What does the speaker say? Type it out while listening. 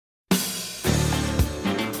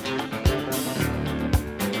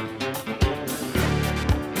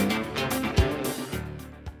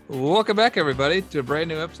welcome back, everybody, to a brand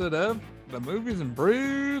new episode of the Movies and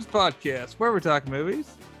Brews podcast, where we talk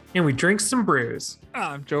movies and we drink some brews.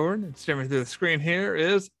 I'm Jordan, and streaming through the screen here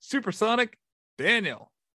is Supersonic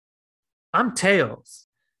Daniel. I'm Tails.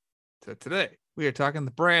 So today we are talking the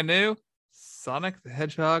brand new Sonic the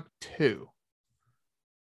Hedgehog 2.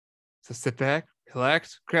 So sit back,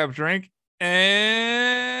 relax, grab a drink,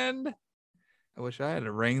 and I wish I had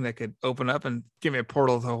a ring that could open up and give me a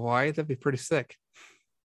portal to Hawaii. That'd be pretty sick.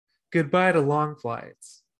 Goodbye to long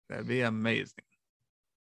flights. That'd be amazing.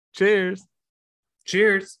 Cheers.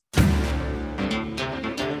 Cheers.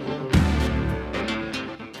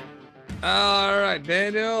 All right,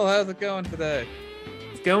 Daniel, how's it going today?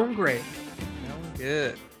 It's going great. Going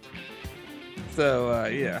good. So,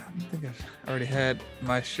 yeah, I think I've already had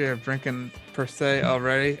my share of drinking per se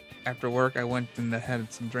already. After work, I went and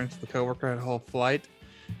had some drinks with the coworker, had a whole flight.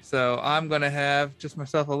 So I'm going to have just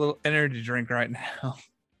myself a little energy drink right now.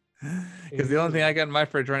 Because the only thing I got in my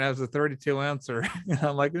fridge right now is a 32 ouncer. And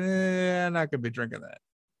I'm like, I'm not going to be drinking that.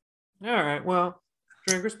 All right. Well,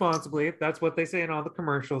 drink responsibly. That's what they say in all the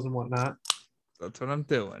commercials and whatnot. That's what I'm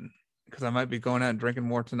doing. Because I might be going out and drinking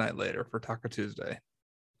more tonight later for Taco Tuesday.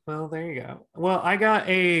 Well, there you go. Well, I got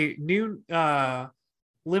a new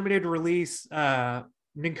limited release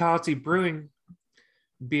Ninkasi Brewing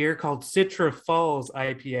beer called Citra Falls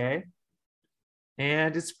IPA.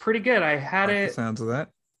 And it's pretty good. I had it. The sounds of that.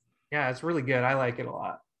 Yeah, it's really good. I like it a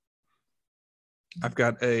lot. I've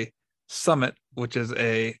got a Summit, which is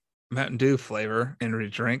a Mountain Dew flavor energy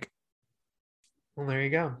drink. Well, there you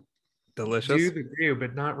go. Delicious. Do the brew,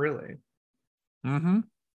 but not really. Mm-hmm.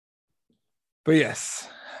 But yes,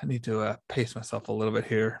 I need to pace myself a little bit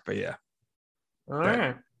here. But yeah. All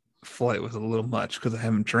right. Flight was a little much because I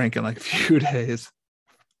haven't drank in like a few days.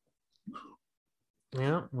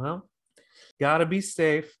 Yeah, well, gotta be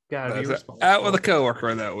safe. Gotta be responsible. Out with a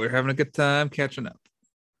coworker though. We're having a good time catching up.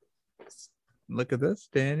 Look at this,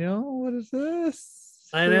 Daniel. What is this?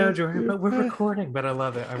 I know, Jordan, but we're recording. But I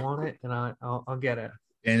love it. I want it, and I'll get it.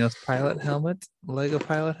 Daniel's pilot helmet, Lego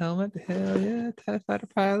pilot helmet. Hell yeah, TIE Fighter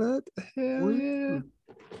pilot. Hell yeah.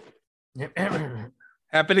 Yep.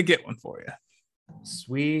 Happy to get one for you.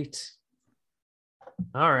 Sweet.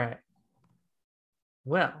 All right.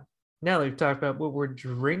 Well, now that we've talked about what we're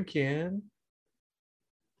drinking,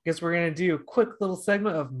 I guess we're going to do a quick little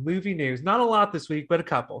segment of movie news. Not a lot this week, but a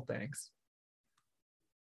couple things.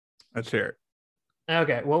 Let's hear it.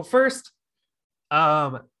 Okay. Well, first,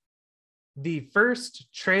 the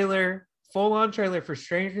first trailer, full-on trailer for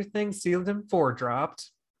Stranger Things Season 4 dropped.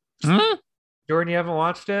 Jordan, you haven't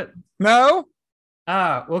watched it? No.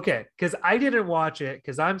 Okay. Because I didn't watch it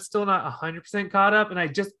because I'm still not 100% caught up, and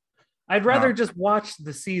I'd rather just watch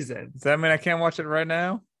the season. Does that mean I can't watch it right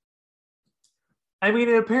now? I mean,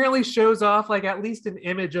 it apparently shows off like at least an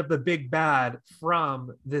image of the big bad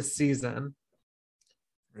from this season.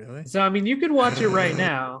 Really? So, I mean, you could watch it right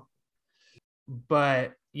now,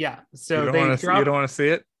 but yeah. So you don't want to see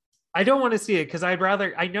it? I don't want to see it because I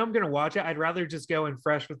know I'm going to watch it. I'd rather just go in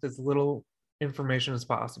fresh with as little information as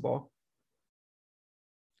possible.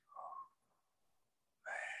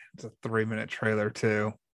 It's a 3-minute trailer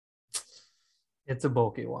too. It's a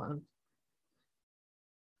bulky one.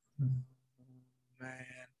 Man,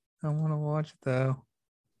 I want to watch it though.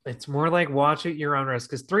 It's more like watch at your own risk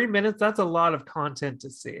because 3 minutes, that's a lot of content to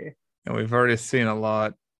see. And we've already seen a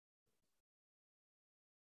lot.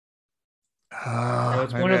 So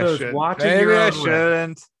it's one of those watch at your own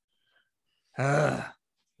risk.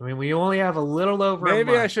 I mean, we only have a little over a month.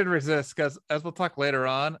 Maybe I should resist because, as we'll talk later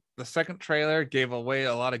on, the second trailer gave away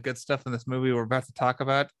a lot of good stuff in this movie we're about to talk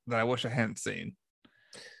about that I wish I hadn't seen.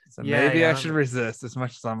 So maybe I should resist as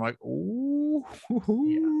much as I'm like, ooh.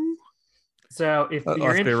 Yeah. So if you're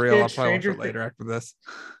let's be real, I'll probably watch it later after this.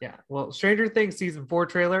 Yeah. Well, Stranger Things Season 4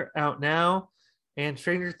 trailer out now. And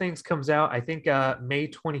Stranger Things comes out, I think, May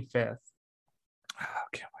 25th. Oh,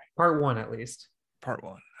 can't wait. Part 1, at least. Part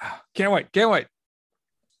 1. Can't wait. Can't wait.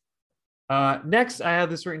 Next, I have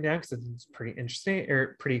this written down because it's pretty interesting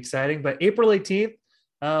or pretty exciting. But April 18th,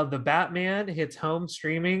 The Batman hits home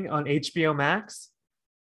streaming on HBO Max,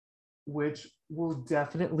 which will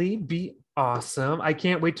definitely be awesome. I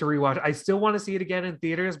can't wait to rewatch it. I still want to see it again in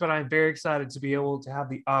theaters, but I'm very excited to be able to have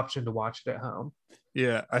the option to watch it at home.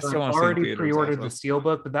 Yeah, I still want to see it in theaters. Pre-ordered the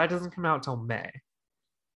Steelbook, but that doesn't come out till May.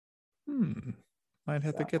 Might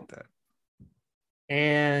have to get that.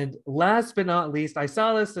 And last but not least, I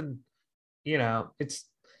saw this, and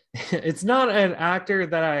it's not an actor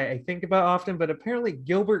that I think about often, but apparently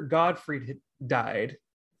Gilbert Gottfried died.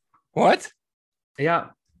 What? Yeah.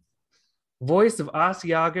 Voice of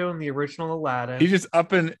Asiago in the original Aladdin. He just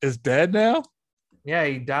up and is dead now? Yeah,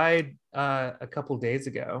 he died a couple days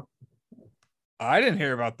ago. I didn't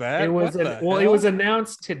hear about It that. was What the it was hell?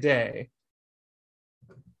 announced today.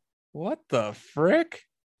 What the frick?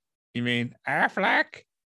 You mean Affleck?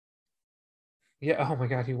 Yeah. Oh my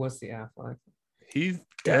God, he was the Affleck. He's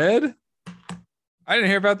Yeah. dead? I didn't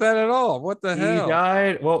hear about that at all. What the He hell?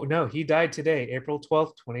 died. Well, no, he died today, April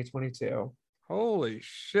 12th, 2022. Holy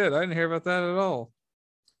shit. I didn't hear about that at all.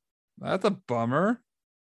 That's a bummer.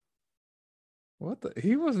 What the?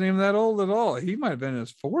 He wasn't even that old at all. He might have been in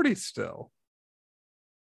his 40s still.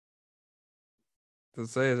 Does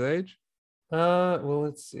it say his age? Well,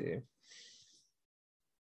 let's see.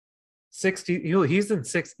 60. He's in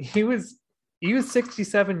six. He was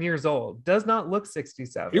 67 years old. Does not look He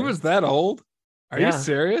 67. was that old? Are you Yeah.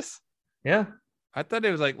 serious? Yeah. I thought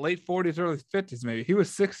it was like late 40s, early 50s, maybe. He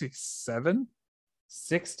was 67?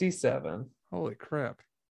 67. Holy crap.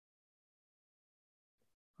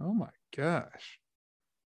 Oh my gosh.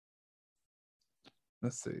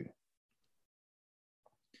 Let's see.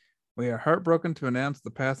 We are heartbroken to announce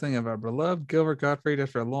the passing of our beloved Gilbert Gottfried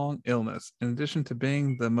after a long illness. In addition to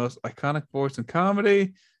being the most iconic voice in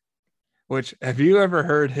comedy, which have you ever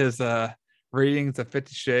heard his readings of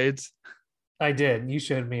 50 Shades? I did. You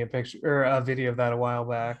showed me a picture or a video of that a while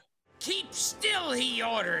back. Keep still, he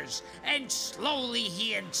orders, and slowly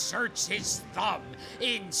he inserts his thumb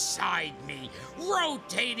inside me,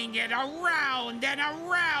 rotating it around and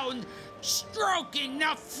around, stroking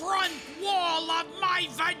the front wall of my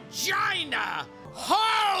vagina.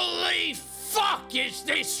 Holy fuck, is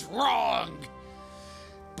this wrong?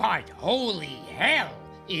 But holy hell,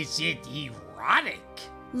 is it erotic?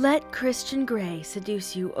 Let Christian Grey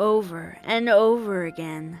seduce you over and over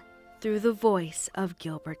again through the voice of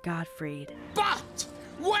Gilbert Gottfried. But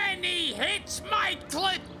when he hits my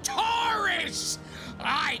clitoris,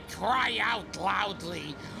 I cry out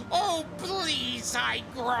loudly. Oh, please, I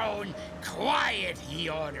groan. Quiet, he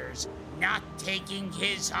orders. Not taking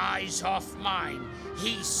his eyes off mine,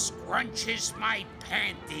 he scrunches my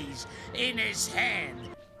panties in his hand.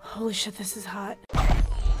 Holy shit, this is hot.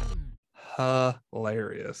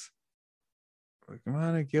 Hilarious. Come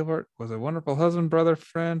on, Gilbert was a wonderful husband, brother,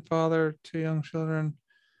 friend, father, two young children.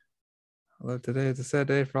 Although today is a sad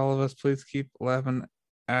day for all of us, please keep laughing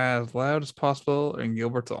as loud as possible in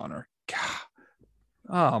Gilbert's honor. God.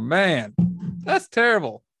 Oh man, that's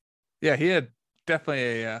terrible. Yeah, he had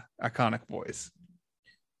definitely a iconic voice.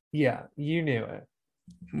 Yeah, you knew it.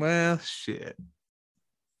 Well, shit.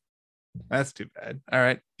 That's too bad. All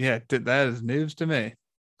right. Yeah, that is news to me.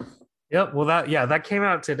 Yep. Well, that came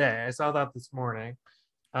out today. I saw that this morning.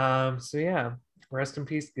 So yeah, rest in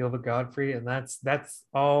peace, Gilbert Gottfried, and that's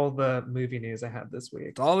all the movie news I had this week.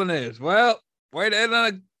 It's all the news. Well, way to end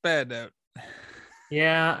on a bad note.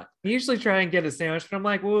 Yeah, I usually try and get a sandwich, but I'm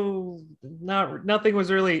like, well, nothing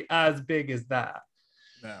was really as big as that.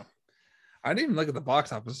 No, I didn't even look at the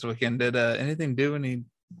box office this weekend. Did anything do any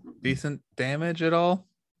decent damage at all?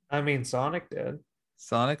 I mean, Sonic did.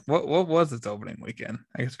 Sonic. What was its opening weekend?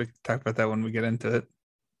 I guess we can talk about that when we get into it.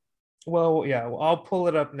 Well, yeah, I'll pull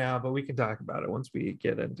it up now, but we can talk about it once we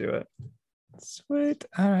get into it. Sweet.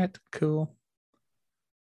 All right. Cool.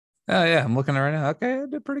 Oh yeah, I'm looking at it right now. Okay, I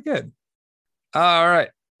did pretty good. All right.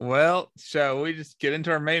 Well, shall we just get into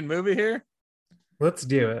our main movie here? Let's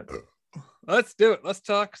do it. Let's do it. Let's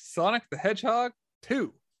talk Sonic the Hedgehog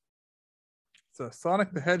 2. So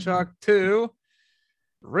Sonic the Hedgehog 2,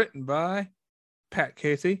 written by Pat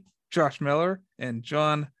Casey, Josh Miller, and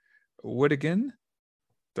John Whittigan.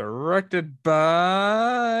 Directed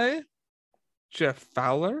by Jeff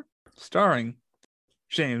Fowler. Starring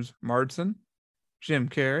James Marsden, Jim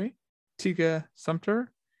Carrey, Tika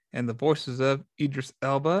Sumpter, and the voices of Idris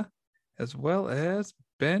Elba, as well as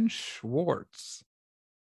Ben Schwartz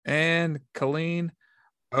and Colleen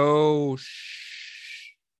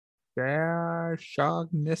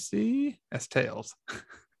O'Shaughnessy as Tails.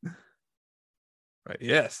 Right,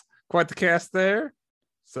 yes, quite the cast there.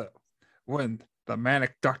 So, when the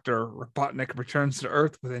manic Dr. Robotnik returns to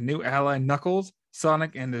Earth with a new ally, Knuckles,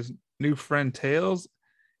 Sonic and his new friend Tails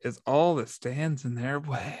is all that stands in their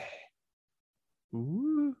way.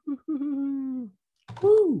 Ooh.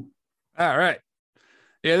 Woo. All right.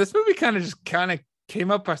 Yeah, this movie kind of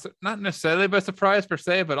came up by, not necessarily by surprise per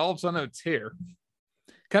se, but all of a sudden it's here.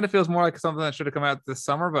 Kind of feels more like something that should have come out this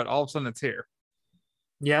summer, but all of a sudden it's here.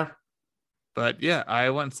 Yeah. But yeah, I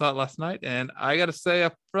went and saw it last night, and I got to say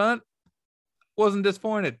up front, wasn't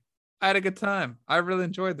disappointed. I had a good time. I really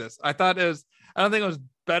enjoyed this. I don't think it was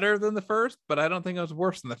better than the first, but I don't think it was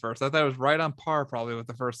worse than the first. I thought it was right on par probably with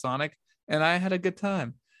the first Sonic, and I had a good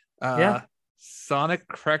time. Yeah. Sonic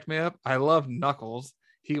cracked me up. I love Knuckles.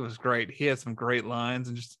 he was great. He had some great lines,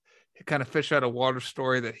 and just kind of fish out of water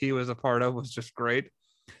story that he was a part of was just great.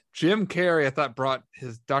 Jim Carrey, I thought, brought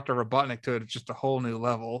his Dr. Robotnik to just a whole new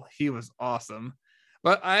level. He was awesome.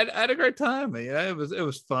 But I had a great time. It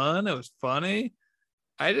was fun. It was funny.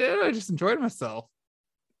 I just enjoyed myself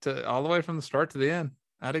to all the way from the start to the end.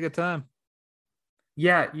 I had a good time.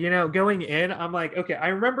 Yeah, going in, I'm like, okay, I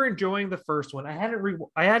remember enjoying the first one. I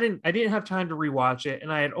didn't have time to rewatch it,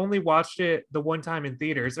 and I had only watched it the one time in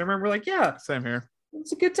theaters. I remember like, yeah, Same here.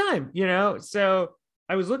 it's a good time, So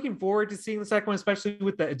I was looking forward to seeing the second one, especially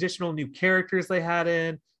with the additional new characters they had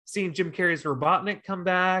in, seeing Jim Carrey's Robotnik come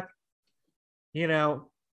back,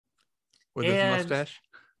 With his mustache.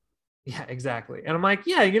 Yeah, exactly. And I'm like,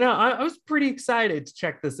 yeah, I was pretty excited to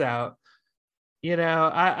check this out.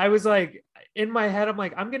 I was like, in my head, I'm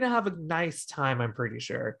like, I'm gonna have a nice time. I'm pretty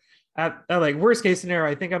sure. At like worst case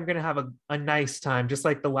scenario, I think I'm gonna have a nice time, just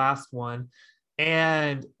like the last one.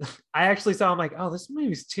 And I actually saw, I'm like, oh, this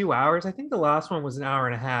movie's 2 hours. I think the last one was an hour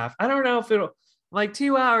and a half. I don't know if it'll like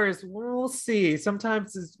 2 hours. We'll see.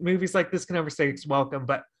 Sometimes movies like this can overstay its welcome,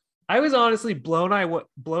 but I was honestly blown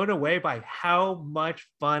away by how much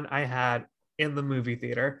fun I had in the movie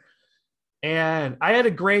theater. And I had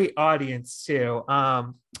a great audience too. I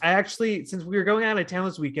actually, since we were going out of town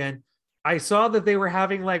this weekend, I saw that they were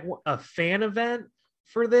having like a fan event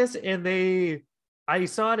for this, and I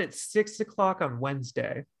saw it at 6:00 on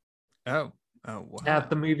Wednesday. Oh, wow. At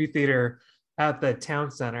the movie theater at the town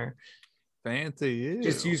center. Fancy you.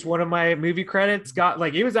 Just used one of my movie credits. Got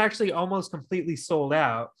like, it was actually almost completely sold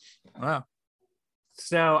out. Wow.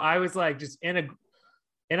 So I was like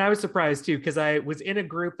and I was surprised too, because I was in a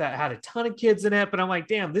group that had a ton of kids in it, but I'm like,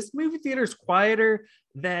 damn, this movie theater is quieter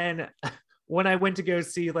than when I went to go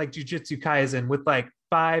see like Jujutsu Kaisen with like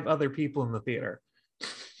 5 other people in the theater.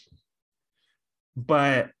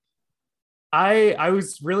 But I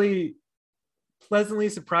was really pleasantly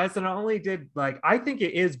surprised that not only did like, I think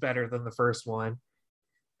it is better than the first one.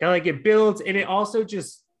 Like it builds, and it also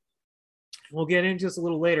just, we'll get into this a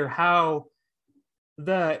little later, how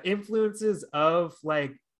the influences of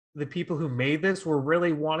like the people who made this were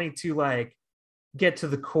really wanting to like get to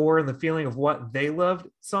the core and the feeling of what they loved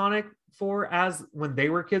Sonic for as when they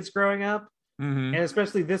were kids growing up. Mm-hmm. And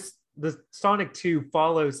especially the Sonic 2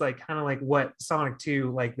 follows like kind of like what Sonic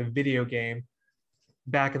 2, like the video game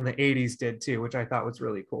back in the 80s did too, which I thought was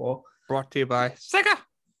really cool. Brought to you by Sega.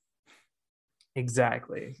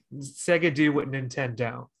 Exactly. Sega do what Nintendo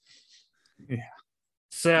don't. Yeah.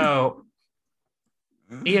 So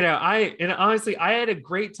honestly, I had a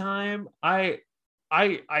great time. I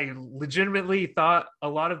legitimately thought a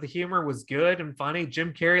lot of the humor was good and funny.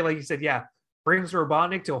 Jim Carrey, like you said, yeah, brings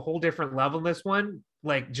Robotnik to a whole different level in this one,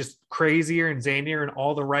 like just crazier and zanier in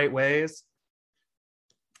all the right ways.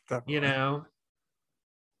 Definitely.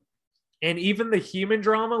 And even the human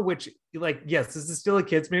drama, which like, yes, this is still a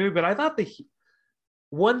kid's movie, but I thought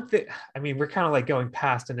one thing, I mean, we're kind of like going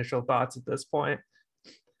past initial thoughts at this point.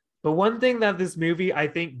 But one thing that this movie, I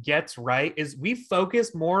think, gets right is we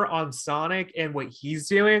focus more on Sonic and what he's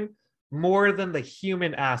doing more than the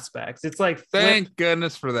human aspects. It's like, thank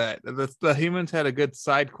goodness for that. The humans had a good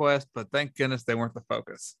side quest, but thank goodness they weren't the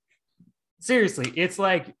focus. Seriously, it's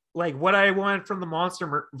like what I want from the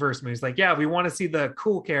Monsterverse movies. Like, yeah, we want to see the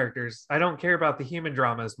cool characters. I don't care about the human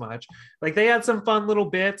drama as much. Like, they had some fun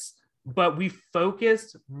little bits, but we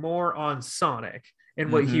focused more on Sonic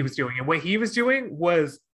and what he was doing. And what he was doing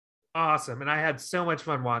was awesome, and I had so much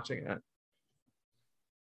fun watching it.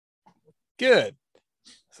 Good.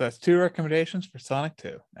 So that's 2 recommendations for Sonic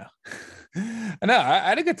 2. No. No, I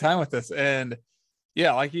had a good time with this, and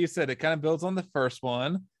yeah, like you said, it kind of builds on the first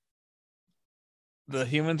one. The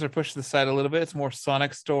humans are pushed to the side a little bit. It's more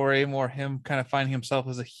Sonic story, more him kind of finding himself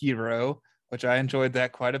as a hero, which I enjoyed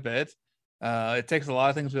that quite a bit. It takes a lot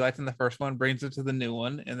of things we liked in the first one, brings it to the new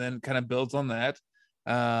one, and then kind of builds on that.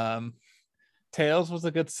 Tails was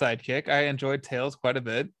a good sidekick. I enjoyed Tails quite a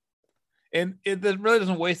bit. And it really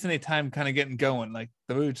doesn't waste any time kind of getting going. Like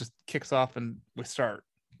the movie just kicks off and we start.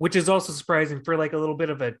 Which is also surprising for like a little bit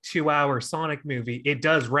of a 2-hour Sonic movie. It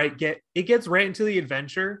does gets right into the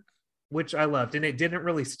adventure, which I loved. And it didn't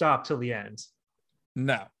really stop till the end.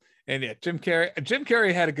 No. And yeah, Jim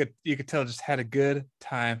Carrey had you could tell, just had a good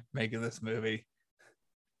time making this movie.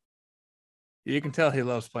 You can tell he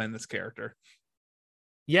loves playing this character.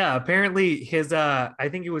 Yeah, apparently his I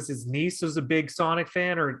think it was his niece was a big Sonic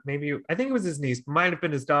fan, or maybe I think it was his niece, might have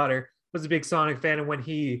been his daughter, was a big Sonic fan. And when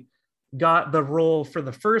he got the role for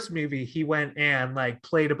the first movie, he went and like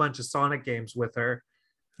played a bunch of Sonic games with her.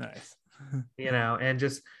 Nice.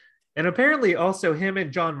 And apparently also him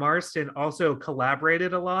and John Marston also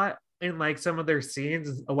collaborated a lot in like some of their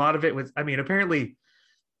scenes. A lot of it was, I mean, apparently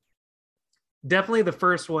definitely the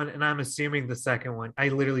first one, and I'm assuming the second one. I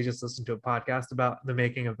literally just listened to a podcast about the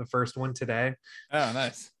making of the first one today. Oh,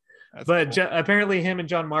 nice. That's But cool. apparently him and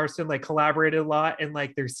John Marston like collaborated a lot in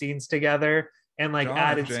like their scenes together and like John or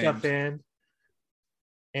added James? stuff in,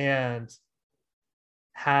 and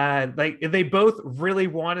had like they both really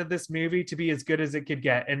wanted this movie to be as good as it could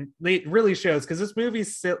get, and it really shows because this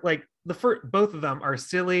movie's like the first, both of them are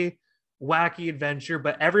silly, wacky adventure,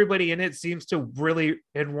 but everybody in it seems to really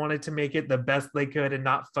had wanted to make it the best they could and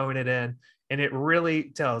not phone it in, and it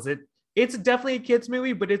really tells it. It's definitely a kids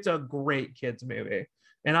movie, but it's a great kids movie,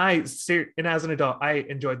 and as an adult I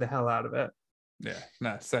enjoyed the hell out of it. Yeah,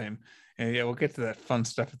 no, same. And yeah, we'll get to that fun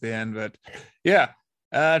stuff at the end, but yeah,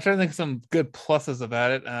 I'm trying to think of some good pluses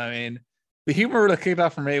about it. I mean, the humor really kicked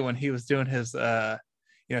off for me when he was doing his,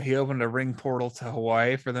 he opened a ring portal to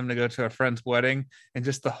Hawaii for them to go to a friend's wedding, and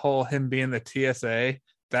just the whole him being the TSA,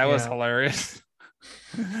 that was hilarious.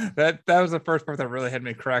 that was the first part that really had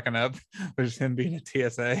me cracking up, was him being a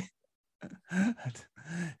TSA.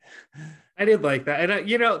 I did like that, and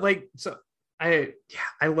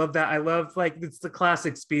I love that. I love like it's the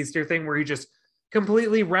classic speedster thing where he just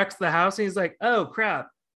completely wrecks the house and he's like, oh crap,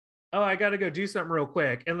 oh I gotta go do something real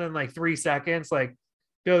quick, and then like 3 seconds like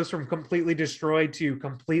goes from completely destroyed to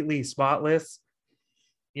completely spotless.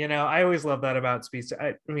 I always love that about speedster.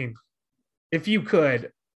 I mean, if you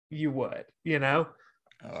could, you would. Oh,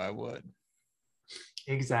 I would.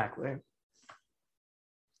 Exactly.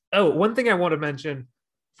 Oh, one thing I want to mention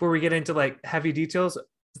before we get into like heavy details,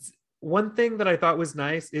 one thing that I thought was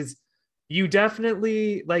nice is you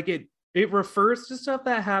definitely like it refers to stuff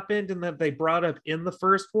that happened and that they brought up in the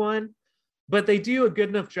first one, but they do a good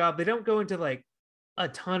enough job. They don't go into like a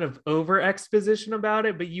ton of over exposition about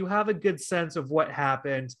it, but you have a good sense of what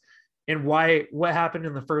happened and why what happened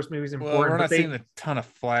in the first movie is important. Well, we're not seeing a ton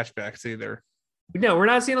of flashbacks either. No, we're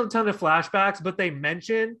not seeing a ton of flashbacks, but they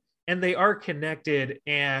mention and they are connected,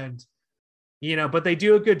 and but they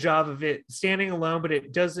do a good job of it standing alone, but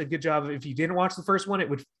it does a good job of, if you didn't watch the first one,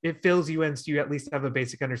 it fills you in so you at least have a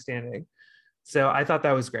basic understanding. So I thought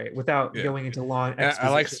that was great without going into long exposition.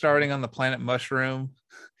 I like starting on the planet Mushroom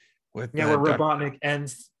with where Robotnik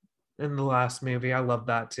ends in the last movie. I love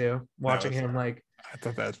that too. Watching him like, I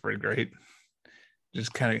thought that was pretty great.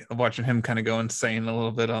 Just kind of watching him kind of go insane a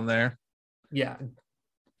little bit on there. Yeah.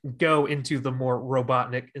 Go into the more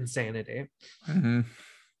Robotnik insanity. Mm-hmm.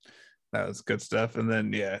 That was good stuff. And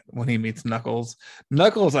then, yeah, when he meets Knuckles,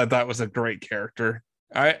 I thought was a great character.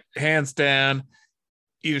 Hands down,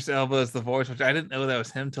 Idris Elba is the voice, which I didn't know that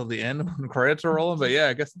was him till the end when credits were rolling. But yeah,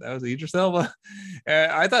 I guess that was Idris Elba.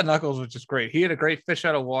 I thought Knuckles was just great. He had a great fish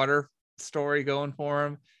out of water story going for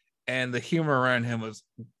him, and the humor around him was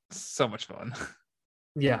so much fun.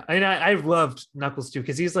 Yeah, and I loved Knuckles too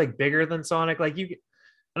because he's like bigger than Sonic. Like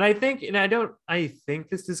and I think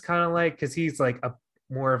this is kind of like, because he's like a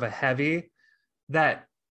more of a heavy, that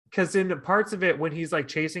because in parts of it when he's like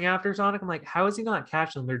chasing after Sonic, I'm like, how is he not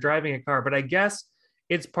catching them? They're driving a car. But I guess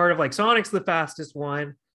it's part of like Sonic's the fastest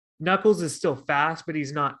one. Knuckles is still fast, but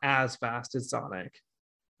he's not as fast as Sonic.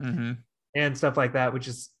 Mm-hmm. And stuff like that, which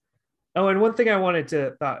is and one thing I wanted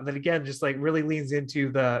to thought that again just like really leans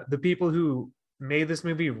into the people who made this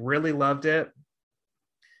movie really loved it,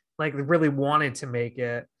 like they really wanted to make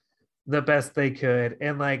it the best they could,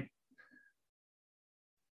 and like,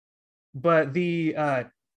 but the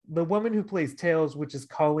woman who plays Tails, which is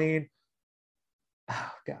Colleen,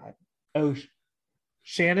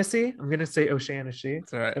 O'Shaughnessy. I'm gonna say O'Shaughnessy.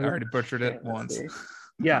 That's all right. I already butchered it once.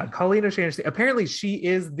 Yeah, Colleen O'Shaughnessy. Apparently, she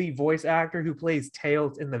is the voice actor who plays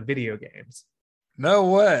Tails in the video games. No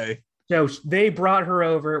way. So they brought her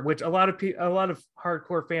over, which a lot of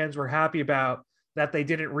hardcore fans were happy about, that they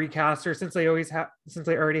didn't recast her since they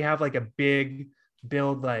already have like a big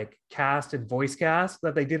build like cast and voice cast,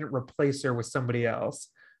 that they didn't replace her with somebody else.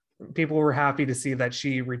 People were happy to see that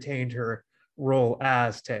she retained her role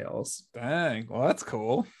as Tails. Dang, well that's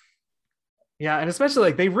cool. Yeah, and especially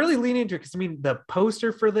like they really lean into it because I mean the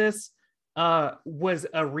poster for this was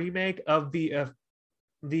a remake of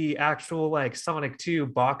the actual like Sonic 2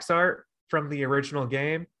 box art from the original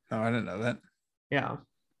game. Oh, I didn't know that. Yeah.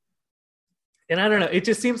 And I don't know, it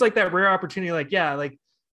just seems like that rare opportunity, like, yeah, like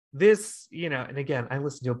this, and again, I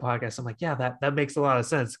listened to a podcast, I'm like, yeah, that makes a lot of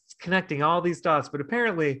sense. It's connecting all these dots, but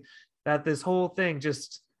apparently that this whole thing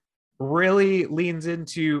just really leans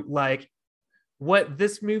into like what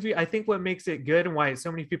this movie, I think what makes it good and why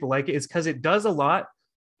so many people like it is because it does a lot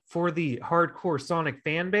for the hardcore Sonic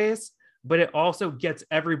fan base, but it also gets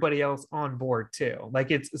everybody else on board too.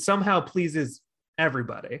 Like it somehow pleases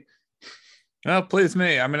everybody. Well, please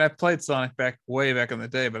me. I mean, I played Sonic way back in the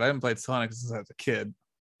day, but I haven't played Sonic since I was a kid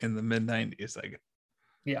in the mid '90s. Like,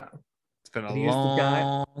 Yeah. it's been a And he was the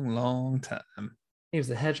guy. long time. He was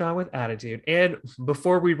the hedgehog with attitude. And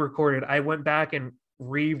before we recorded, I went back and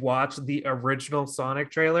rewatched the original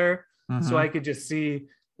Sonic trailer so Mhm. I could just see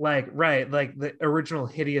like the original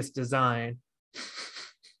hideous design.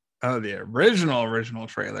 Oh, the original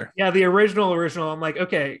trailer. Yeah, the original. I'm like,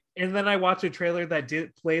 okay. And then I watched a trailer that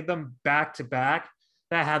did play them back to back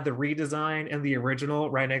that had the redesign and the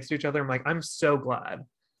original right next to each other. I'm like, I'm so glad.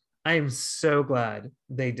 I am so glad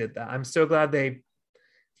they did that. I'm so glad they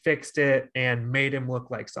fixed it and made him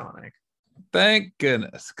look like Sonic. Thank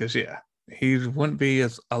goodness, because yeah, he wouldn't be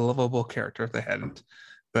as a lovable character if they hadn't.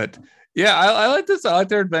 But yeah, I like this. I like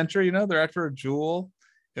their adventure. You know, they're after a jewel.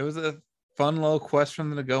 It was a fun little quest for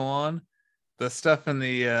them to go on. The stuff in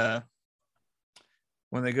the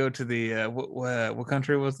when they go to the what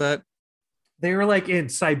country was that? They were like in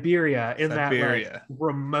Siberia in that Siberia.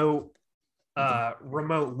 like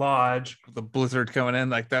remote lodge. The blizzard coming in,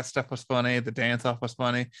 like that stuff was funny. The dance off was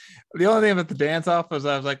funny. The only thing about the dance off was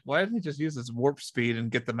I was like, why didn't he just use his warp speed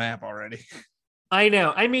and get the map already? I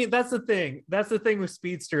know. I mean, that's the thing. That's the thing with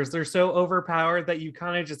speedsters. They're so overpowered that you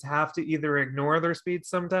kind of just have to either ignore their speed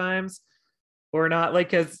sometimes or not. Like,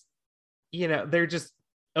 because, they're just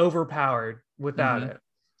overpowered without it.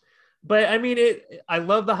 But I mean, I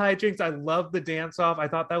love the hijinks. I love the dance off. I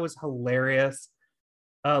thought that was hilarious.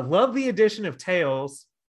 Love the addition of Tails.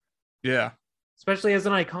 Yeah. Especially as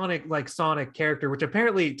an iconic like Sonic character, which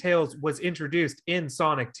apparently Tails was introduced in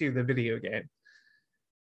Sonic 2, the video game.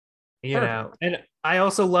 And I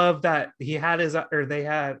also love that he had they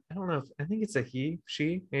had, I don't know if, I think it's a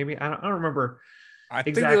she, maybe. I don't remember. I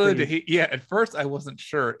think exactly. Yeah, at first I wasn't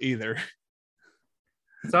sure either.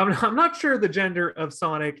 So I'm not sure the gender of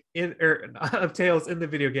Sonic of Tails in the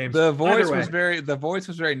video games. The voice was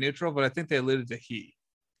very neutral, but I think they alluded to he.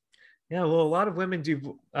 Yeah, well, a lot of women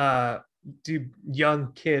do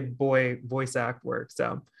young kid boy voice act work,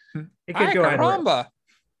 so it could go either way.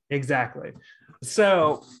 Exactly.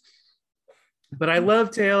 So, but I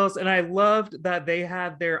love Tails, and I loved that they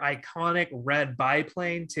had their iconic red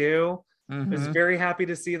biplane too. I was very happy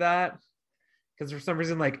to see that because for some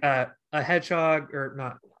reason, like a hedgehog or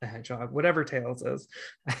not a hedgehog, whatever Tails is,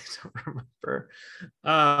 I don't remember.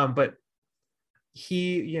 But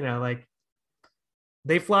he, like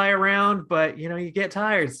they fly around, but you get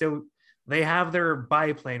tired, so they have their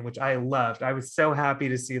biplane, which I loved. I was so happy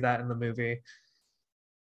to see that in the movie.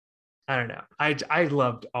 I don't know. I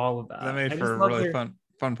loved all of that. That made for a really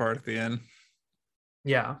fun part at the end.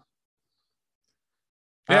 Yeah.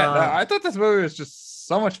 Yeah, I thought this movie was just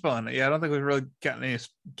so much fun. Yeah, I don't think we've really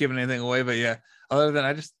given anything away, but yeah, other than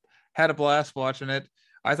I just had a blast watching it.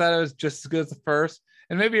 I thought it was just as good as the first.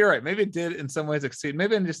 And maybe you're right. Maybe it did in some ways exceed.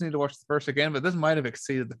 Maybe I just need to watch the first again, but this might have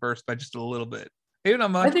exceeded the first by just a little bit. Maybe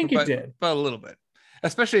not much, I think it did. But a little bit.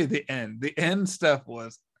 Especially the end. The end stuff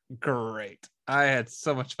was great. I had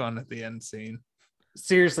so much fun at the end scene.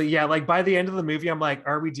 Seriously, yeah. Like by the end of the movie, I'm like,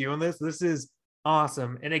 are we doing this? This is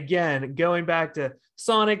awesome. And again, going back to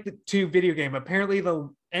Sonic 2 video game, apparently the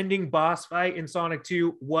ending boss fight in Sonic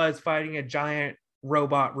 2 was fighting a giant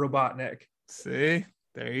Robotnik. See?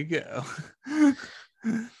 There you go.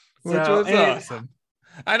 Which was awesome.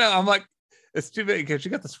 I know. I'm like, it's too big because you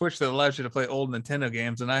got the Switch that allows you to play old Nintendo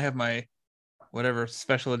games, and I have my whatever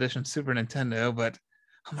special edition Super Nintendo, but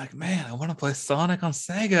I'm like, man, I want to play Sonic on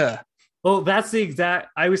Sega. Well,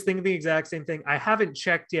 I was thinking the exact same thing. I haven't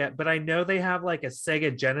checked yet, but I know they have like a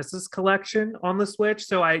Sega Genesis collection on the Switch,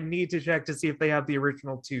 so I need to check to see if they have the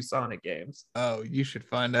original 2 Sonic games. Oh, you should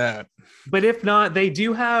find out. But if not, they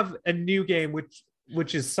do have a new game,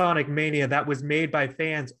 which is Sonic Mania, that was made by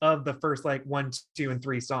fans of the first like 1, 2, and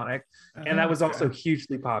 3 Sonic, and that was also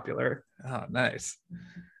hugely popular. Oh, nice.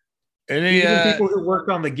 Even people who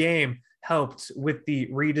worked on the game helped with the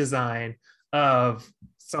redesign of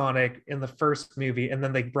Sonic in the first movie, and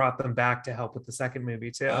then they brought them back to help with the second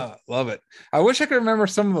movie too. Love it. I wish I could remember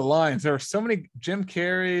some of the lines. There were so many. Jim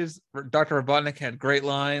Carrey's Dr. Robotnik had great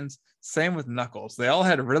lines. Same with Knuckles. They all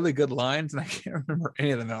had really good lines, and I can't remember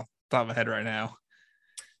any of them off the top of my head right now.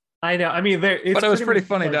 I know. I mean, but it was pretty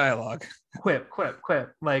funny like, dialogue. Quip,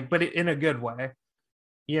 like, but in a good way.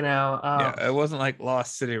 Yeah, it wasn't like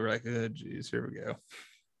Lost City. We're like, oh, geez, here we go.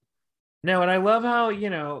 No, and I love how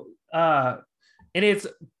and it's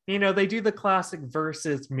they do the classic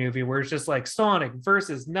versus movie where it's just like Sonic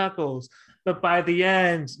versus Knuckles, but by the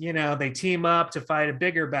end, they team up to fight a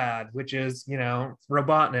bigger bad, which is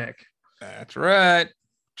Robotnik. That's right.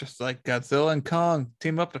 Just like Godzilla and Kong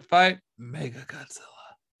team up to fight Mega Godzilla.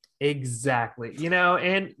 Exactly.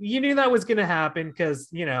 And you knew that was going to happen because,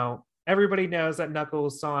 everybody knows that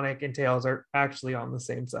Knuckles, Sonic, and Tails are actually on the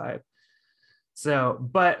same side. So,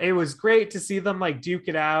 but it was great to see them like duke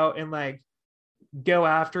it out and like go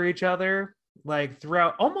after each other like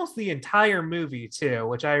throughout almost the entire movie too,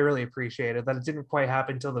 which I really appreciated. That it didn't quite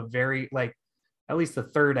happen until the very like at least the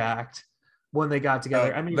third act when they got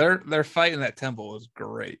together. I mean, their fight in that temple was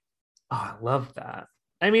great. Oh, I love that.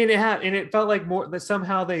 I mean, it felt like more that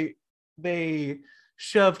somehow they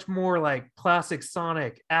shoved more like classic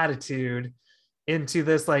Sonic attitude into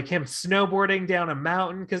this, like him snowboarding down a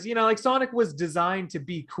mountain because like Sonic was designed to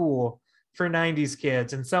be cool for 90s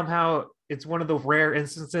kids, and somehow it's one of the rare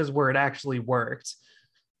instances where it actually worked.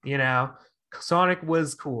 Sonic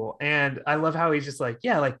was cool, and I love how he's just like,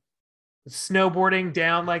 yeah, like snowboarding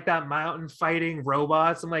down like that mountain fighting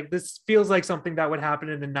robots. I'm like, this feels like something that would happen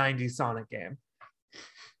in a 90s Sonic game.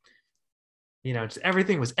 Just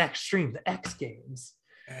everything was extreme, the X Games,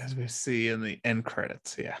 as we see in the end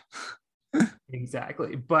credits. Yeah.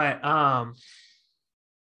 Exactly. But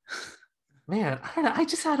man, I don't know, I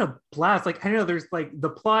just had a blast. Like, I know there's like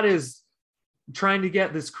the plot is trying to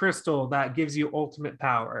get this crystal that gives you ultimate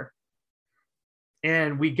power,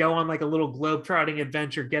 and we go on like a little globe-trotting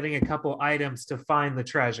adventure getting a couple items to find the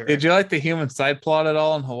treasure. Did you like the human side plot at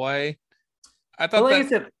all in Hawaii? I thought like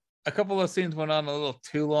that a couple of scenes went on a little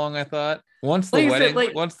too long. I thought once the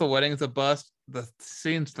wedding's a bust, the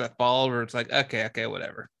scenes that followed were it's like okay,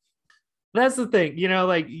 whatever. That's the thing,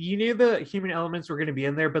 like you knew the human elements were going to be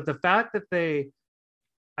in there, but the fact that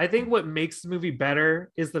I think what makes the movie better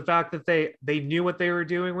is the fact that they knew what they were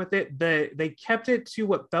doing with it. They kept it to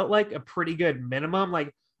what felt like a pretty good minimum.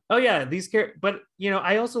 Like, oh yeah, these characters. But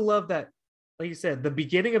I also love that, like you said, the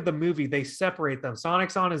beginning of the movie they separate them.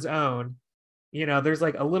 Sonic's on his own. There's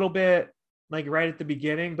like a little bit like right at the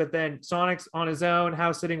beginning, but then Sonic's on his own,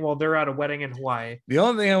 house sitting while they're at a wedding in Hawaii. The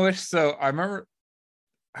only thing I wish,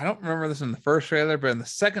 I don't remember this in the first trailer, but in the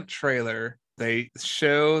second trailer, they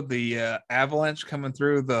show the avalanche coming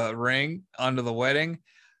through the ring onto the wedding.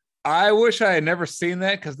 I wish I had never seen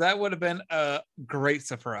that because that would have been a great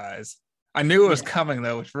surprise. I knew it was coming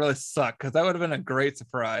though, which really sucked because that would have been a great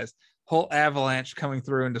surprise. Whole avalanche coming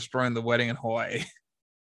through and destroying the wedding in Hawaii.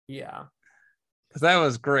 Yeah. Because that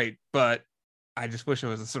was great, but I just wish it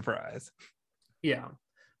was a surprise. Yeah.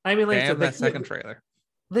 I mean, like that second trailer.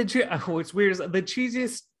 What's weird is the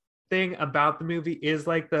cheesiest thing about the movie is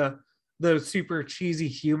like the super cheesy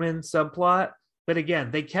human subplot. But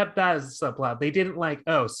again, they kept that as a subplot. They didn't like,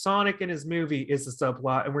 oh, Sonic in his movie is the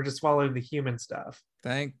subplot and we're just following the human stuff.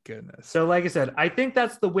 Thank goodness. So like I said, I think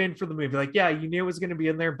that's the win for the movie. Like, yeah, you knew it was going to be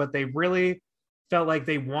in there, but they really felt like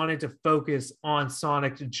they wanted to focus on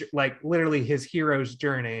Sonic, like literally his hero's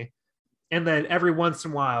journey. And then every once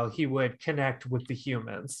in a while, he would connect with the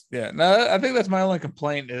humans. Yeah, no, I think that's my only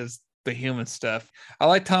complaint is the human stuff. I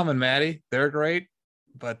like Tom and Maddie. They're great,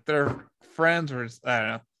 but their friends were, I don't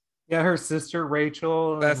know. Yeah, her sister,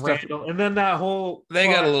 Rachel, and Randall. And then that whole... They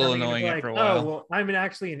got a little annoying after a while. Oh, well, I'm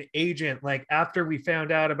actually an agent. Like, after we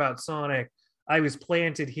found out about Sonic, I was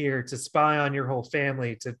planted here to spy on your whole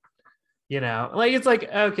family to, like, it's like,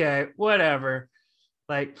 okay, whatever.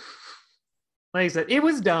 Like I said, it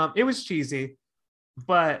was dumb. It was cheesy.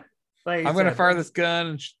 But like I'm going to fire this gun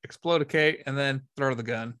and explode a cake and then throw the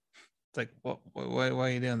gun. It's like, why are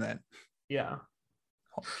you doing that? Yeah.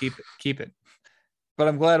 Keep it. But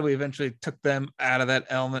I'm glad we eventually took them out of that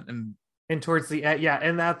element and towards the end, yeah,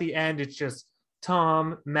 and at the end it's just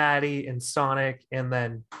Tom, Maddie, and Sonic, and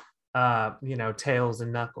then Tails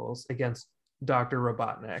and Knuckles against Dr.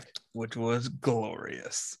 Robotnik, which was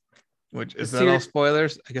glorious. Which is that all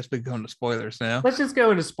spoilers? I guess we go into spoilers now. Let's just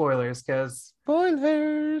go into spoilers because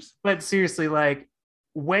spoilers. But seriously, like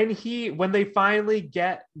when they finally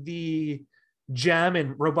get the gem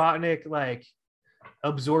and Robotnik like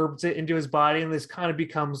absorbs it into his body, and this kind of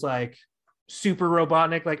becomes like super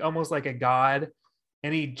Robotnik, like almost like a god,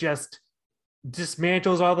 and he just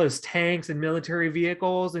dismantles all those tanks and military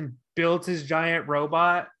vehicles and builds his giant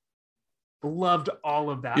robot. Loved all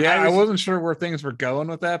of that. Yeah, I wasn't sure where things were going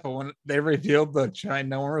with that, but when they revealed the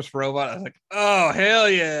ginormous robot, I was like, oh, hell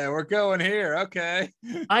yeah, we're going here. Okay.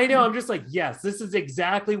 I know. I'm just like, yes, this is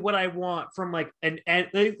exactly what I want from like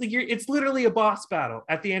it's literally a boss battle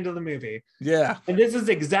at the end of the movie. Yeah. And this is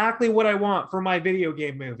exactly what I want for my video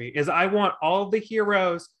game movie is I want all the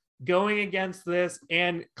heroes going against this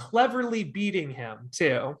and cleverly beating him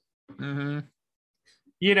too. Mm-hmm.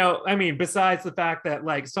 I mean, besides the fact that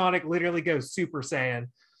like Sonic literally goes Super Saiyan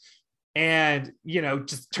and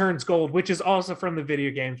just turns gold, which is also from the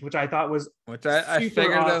video games, which I thought was Which I super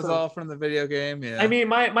figured that was awesome. all from the video game. Yeah. I mean,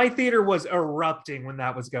 my theater was erupting when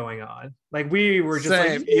that was going on. Like we were just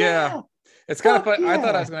Same. like, yeah. It's kind of fuck fun. I thought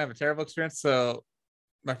I yeah. was gonna have a terrible experience. So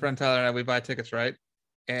my friend Tyler and I, we buy tickets, right?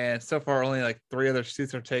 And so far only like 3 other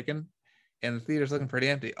seats are taken, and the theater's looking pretty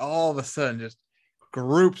empty. All of a sudden, just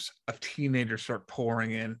groups of teenagers start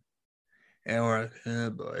pouring in, and we're like, oh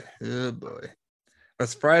boy, oh boy. But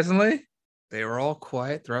surprisingly, they were all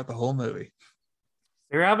quiet throughout the whole movie.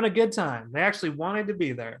 They were having a good time. They actually wanted to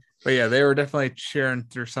be there. But yeah, they were definitely cheering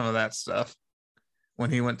through some of that stuff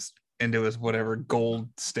when he went into his whatever gold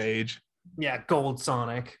stage. Yeah, Gold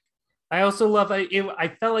Sonic. I also love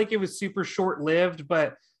I felt like it was super short-lived,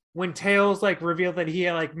 but when Tails like revealed that he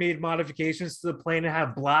had like made modifications to the plane and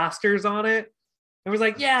had blasters on it, it was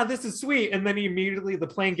like, yeah, this is sweet. And then immediately the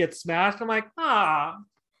plane gets smashed. I'm like,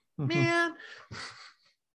 man.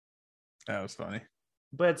 That was funny.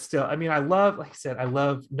 But still, I mean, I love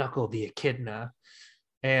Knuckle the Echidna.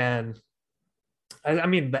 And I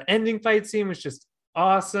mean, the ending fight scene was just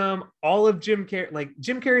awesome. All of Jim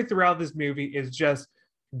Carrey throughout this movie is just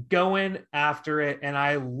going after it, and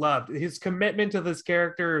I loved his commitment to this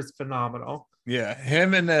character is phenomenal. Yeah,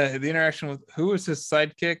 him and the interaction with who was his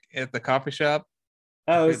sidekick at the coffee shop.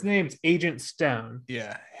 Oh, his name's Agent Stone.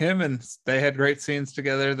 Yeah, him and they had great scenes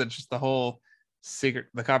together. That just the whole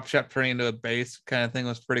the coffee shop turning into a base kind of thing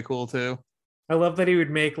was pretty cool too. I love that he would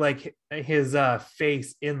make like his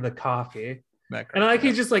face in the coffee. And like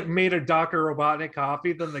he just like made a Dr. Robotnik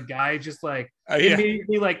coffee, then the guy just like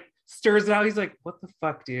immediately like stirs it out. He's like, "What the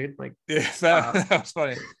fuck, dude?" Like, yeah, that was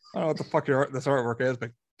funny. I don't know what the fuck this artwork is,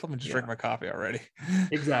 but let me just drink my coffee already.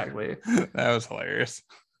 Exactly. That was hilarious.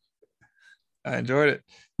 I enjoyed it.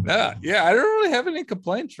 Yeah, I don't really have any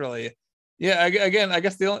complaints really. Yeah, again, I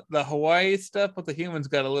guess the Hawaii stuff with the humans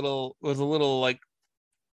was a little like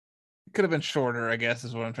could have been shorter, I guess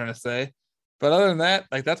is what I'm trying to say. But other than that,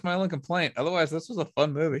 like that's my only complaint. Otherwise, this was a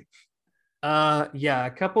fun movie. Yeah,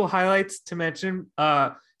 a couple highlights to mention.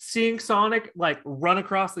 Seeing Sonic like run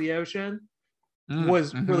across the ocean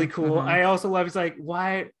was really cool. I also love he's like,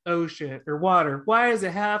 why ocean or water? Why does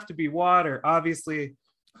it have to be water? Obviously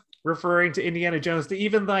referring to Indiana Jones, to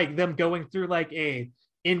even like them going through like a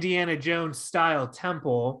Indiana Jones style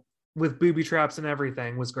temple with booby traps and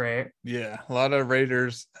everything was great. Yeah, a lot of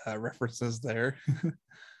Raiders references there.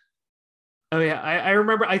 Oh yeah, I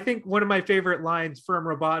remember. I think one of my favorite lines from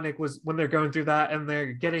Robotnik was when they're going through that and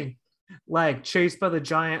they're getting like chased by the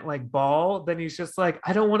giant like ball. Then he's just like,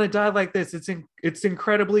 "I don't want to die like this. It's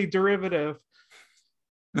incredibly derivative."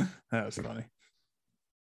 That was funny.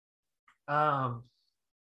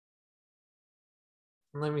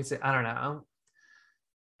 Let me see. I don't know.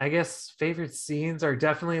 I guess favorite scenes are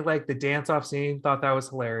definitely like the dance off scene. Thought that was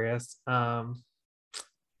hilarious.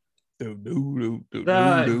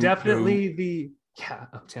 Definitely the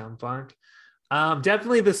Uptown Funk.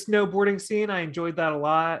 Definitely the snowboarding scene. I enjoyed that a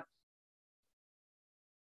lot.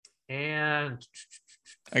 And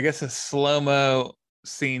I guess a slow-mo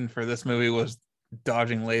scene for this movie was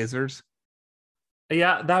dodging lasers.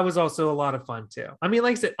 Yeah, that was also a lot of fun too. I mean,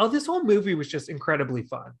 like I said, this whole movie was just incredibly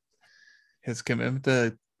fun. His commitment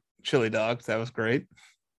to chili dogs, that was great.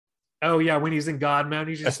 Oh yeah, when he's in God Mode,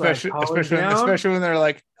 he's just especially when they're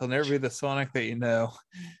like, he'll never be the Sonic that you know.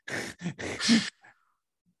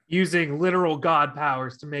 Using literal God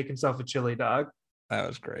powers to make himself a chili dog. That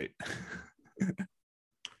was great.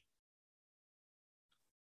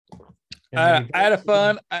 I had a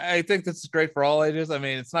fun. I think this is great for all ages. I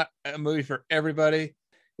mean, it's not a movie for everybody.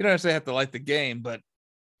 You don't necessarily have to like the game, but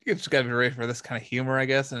you just got to be ready for this kind of humor, I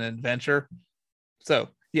guess, and adventure. So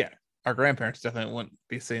yeah, our grandparents definitely wouldn't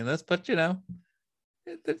be seeing this, but I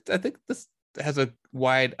think this has a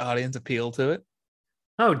wide audience appeal to it.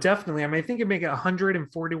 Oh, definitely. I mean, I think it made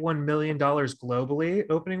 $141 million globally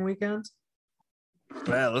opening weekend.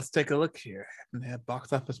 Well, let's take a look here.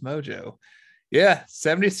 Box Office Mojo. Yeah,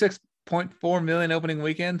 76.4 million opening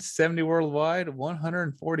weekend, 70 worldwide,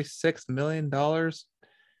 $146 million.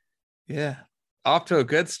 Yeah, off to a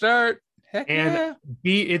good start. Heck and yeah.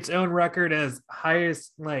 Beat its own record as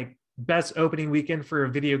highest, like, best opening weekend for a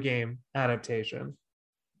video game adaptation.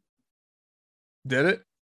 Did it?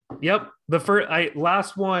 Yep.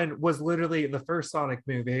 Last one was literally the first Sonic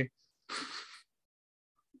movie.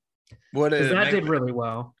 What did really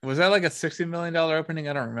well. Was that like a $60 million opening?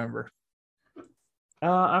 I don't remember.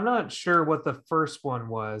 I'm not sure what the first one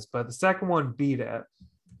was, but the second one beat it.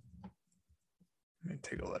 Let me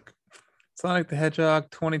take a look. Sonic the Hedgehog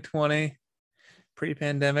 2020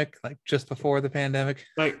 pre-pandemic, like just before the pandemic.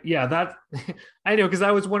 Like, yeah, that I know, because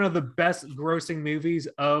that was one of the best grossing movies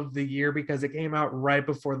of the year because it came out right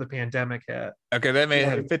before the pandemic hit. Okay, that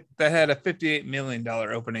had a $58 million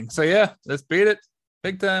opening. So yeah, let's beat it.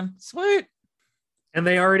 Big time. Sweet. And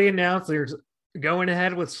they already announced they're going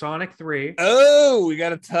ahead with Sonic 3. Oh, we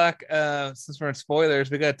gotta talk since we're in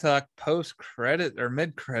spoilers, we gotta talk post-credit or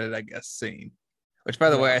mid-credit, I guess, scene. Which,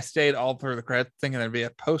 by the way, I stayed all through the credits thinking there'd be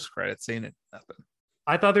a post-credit scene and nothing.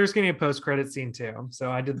 I thought there was going to be a post-credit scene too,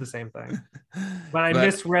 so I did the same thing. But I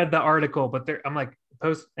misread the article. But I'm like,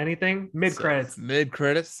 post anything mid-credits,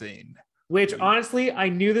 mid-credit scene. Which honestly, I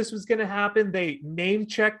knew this was going to happen. They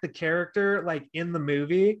name-checked the character like in the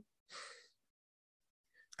movie,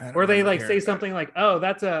 or they like say something like, "Oh,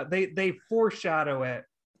 that's a." They foreshadow it,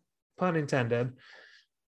 pun intended.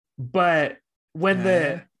 But when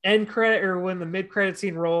the end credit or when the mid-credit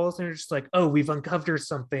scene rolls, and they're just like, "Oh, we've uncovered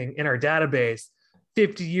something in our database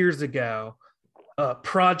 50 years ago,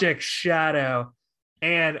 Project Shadow,"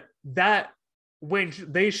 and that when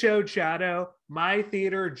they showed Shadow, my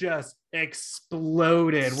theater just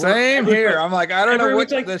exploded. Same here. I'm like, I don't know what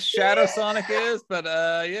the Shadow Sonic is, but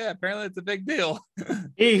yeah, apparently it's a big deal.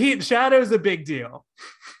 Shadow's a big deal.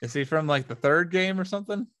 Is he from like the third game or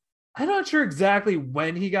something? I'm not sure exactly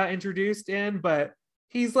when he got introduced in, but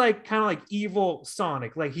he's like kind of like evil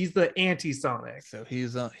Sonic, like he's the anti-Sonic. So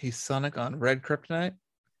he's Sonic on Red Kryptonite.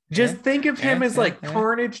 Just think of him as like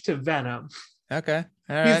Carnage to Venom. Okay,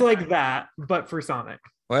 he's like that, but for Sonic.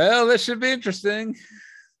 Well, this should be interesting.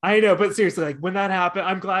 I know, but seriously, like when that happened,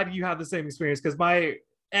 I'm glad you had the same experience because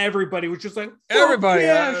everybody was just like, everybody.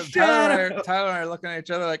 Tyler and I are looking at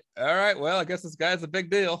each other like, all right, well, I guess this guy's a big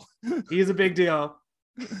deal. He's a big deal.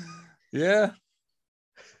 Yeah.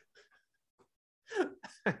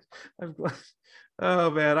 I'm glad. Oh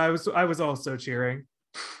man, I was also cheering.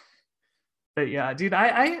 But yeah, dude,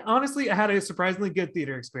 I honestly had a surprisingly good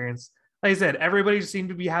theater experience. Like I said, everybody seemed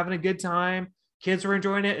to be having a good time. Kids were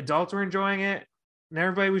enjoying it, adults were enjoying it, and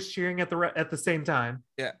everybody was cheering at the same time.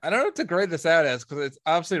 Yeah, I don't know what to grade this out as because it's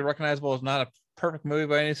obviously recognizable as not a perfect movie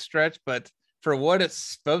by any stretch, but for what it's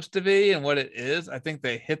supposed to be and what it is, I think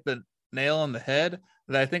they hit the nail on the head.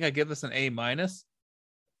 That I think I give this an A-.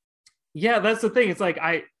 Yeah, that's the thing. It's like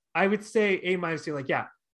I would say A- too. Like, yeah,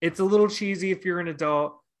 it's a little cheesy if you're an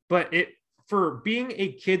adult, but it for being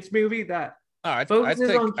a kids movie that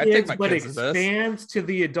focuses on kids but expands to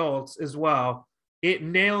the adults as well. It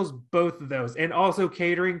nails both of those, and also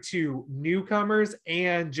catering to newcomers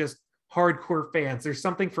and just hardcore fans. There's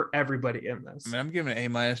something for everybody in this. I mean, I'm giving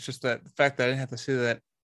it A-, just that the fact that I didn't have to see that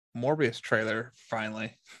Morbius trailer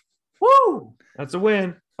finally. Woo! That's a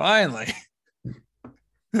win. Finally.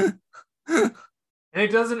 And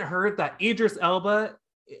it doesn't hurt that Idris Elba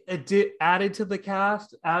added to the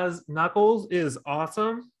cast as Knuckles is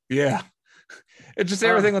awesome. Yeah. It's just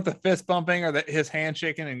everything with the fist bumping or his hand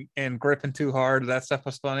shaking and gripping too hard. That stuff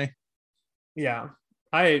was funny. Yeah.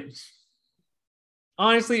 I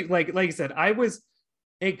honestly, like I said, I was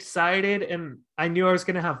excited and I knew I was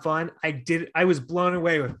going to have fun. I was blown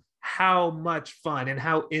away with how much fun and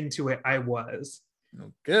how into it I was.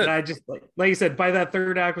 Good. And I just like you said, by that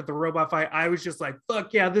third act with the robot fight, I was just like,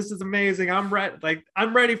 fuck yeah, this is amazing. I'm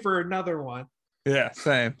ready for another one. Yeah,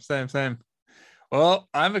 same. Well,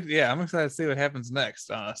 I'm excited to see what happens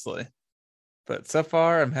next, honestly. But so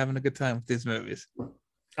far, I'm having a good time with these movies.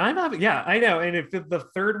 I know. And if the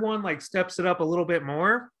third one like steps it up a little bit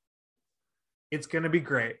more, it's gonna be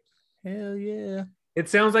great. Hell yeah. It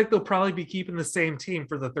sounds like they'll probably be keeping the same team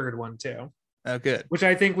for the third one too. Oh, good. Which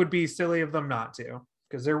I think would be silly of them not to,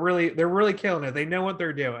 because they're really killing it. They know what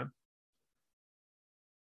they're doing.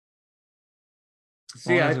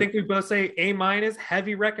 So yeah, I think we both say A-,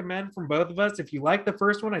 heavy recommend from both of us. If you like the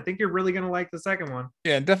first one, I think you're really gonna like the second one.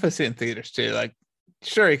 Yeah, definitely see it in theaters too. Like,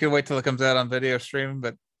 sure, you can wait till it comes out on video stream,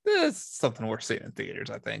 but it's something worth seeing in theaters,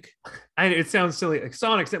 I think. It sounds silly, like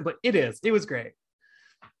Sonic, but it is. It was great.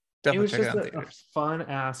 Definitely it was just a fun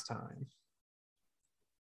ass time.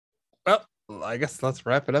 Well, I guess let's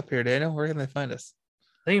wrap it up here, Daniel. Where can they find us?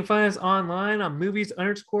 They can find us online on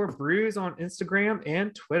movies_brews on Instagram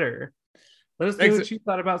and Twitter. Let us know what you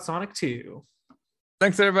thought about Sonic 2.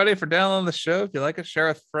 Thanks, everybody, for downloading the show. If you like it, share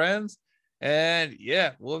with friends. And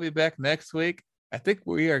yeah, we'll be back next week. I think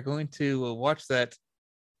we are going to watch that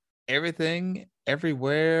Everything,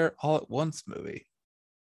 Everywhere, All at Once movie.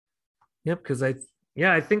 Yep, because I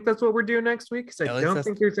think that's what we're doing next week. Because I don't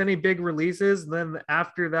think there's any big releases. And then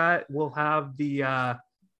after that, we'll have the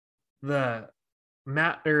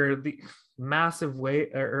massive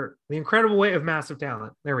weight or the incredible weight of massive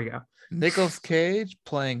talent. There we go. Nicolas Cage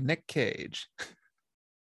playing Nick Cage.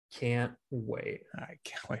 Can't wait. I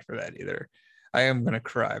can't wait for that either. I am gonna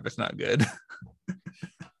cry if it's not good.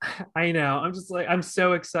 I know. I'm just like, I'm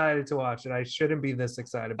so excited to watch it. I shouldn't be this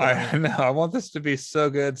excited, but I know. I want this to be so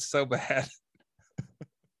good, so bad.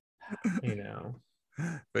 you know.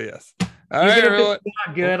 But yes. All right, Even if everyone. it's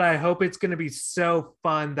not good, I hope it's going to be so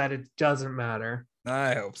fun that it doesn't matter.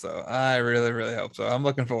 I hope so. I really, really hope so. I'm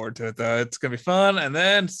looking forward to it, though. It's gonna be fun. And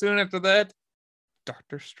then soon after that,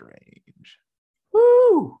 Doctor Strange.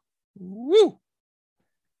 Woo! Woo!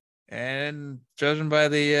 And judging by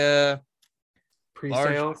the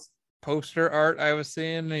Pre-sales. poster art I was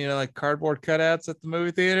seeing, like cardboard cutouts at the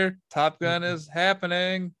movie theater, Top Gun is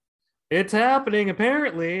happening. It's happening.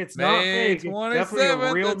 Apparently, it's not May fake. It's definitely a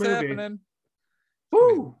 27th. real It's movie. happening.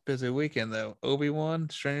 Woo! Busy weekend though. Obi-Wan,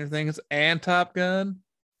 Stranger Things, and Top Gun.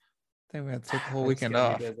 I think we had to take the whole It's weekend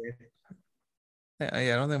gonna off. be busy. Yeah, I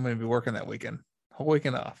don't think I'm gonna be working that weekend. Whole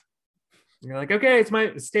weekend off. You're like, okay, it's my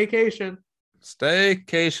staycation.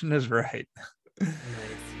 Staycation is right. Nice.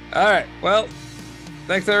 All right. Well,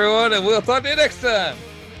 thanks everyone, and we'll talk to you next time.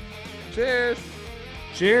 Cheers.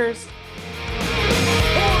 Cheers.